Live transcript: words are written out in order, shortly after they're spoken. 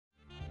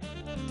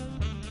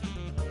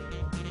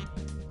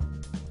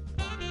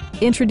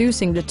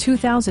Introducing the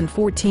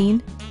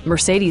 2014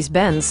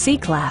 Mercedes-Benz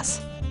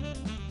C-Class.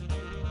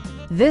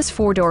 This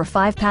four-door,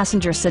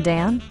 five-passenger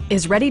sedan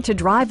is ready to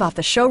drive off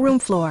the showroom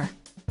floor.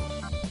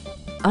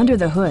 Under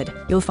the hood,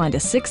 you'll find a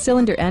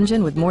six-cylinder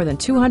engine with more than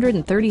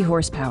 230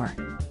 horsepower.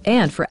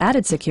 And for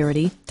added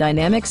security,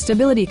 dynamic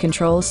stability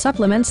control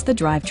supplements the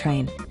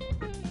drivetrain.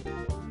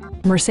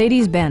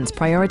 Mercedes-Benz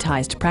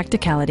prioritized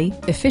practicality,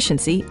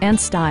 efficiency, and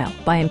style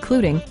by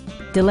including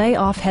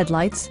delay-off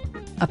headlights,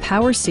 a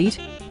power seat,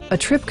 a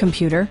trip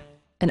computer,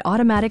 an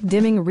automatic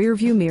dimming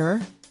rearview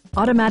mirror,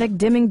 automatic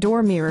dimming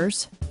door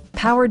mirrors,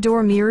 power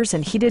door mirrors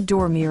and heated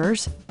door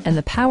mirrors, and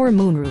the power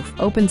moonroof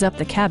opens up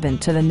the cabin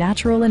to the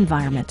natural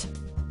environment.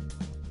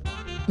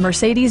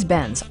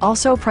 Mercedes-Benz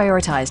also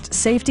prioritized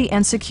safety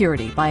and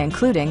security by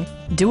including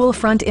dual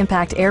front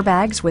impact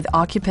airbags with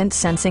occupant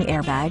sensing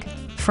airbag,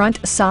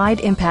 front side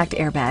impact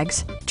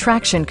airbags,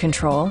 traction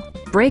control,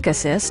 brake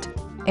assist,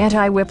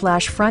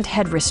 anti-whiplash front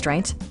head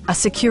restraints, a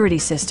security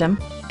system,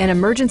 an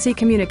emergency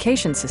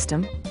communication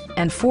system,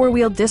 and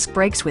four-wheel disc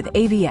brakes with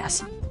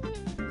ABS.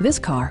 This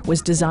car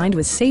was designed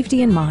with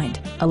safety in mind,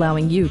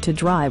 allowing you to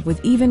drive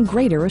with even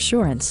greater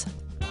assurance.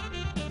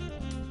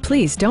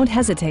 Please don't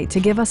hesitate to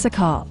give us a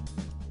call.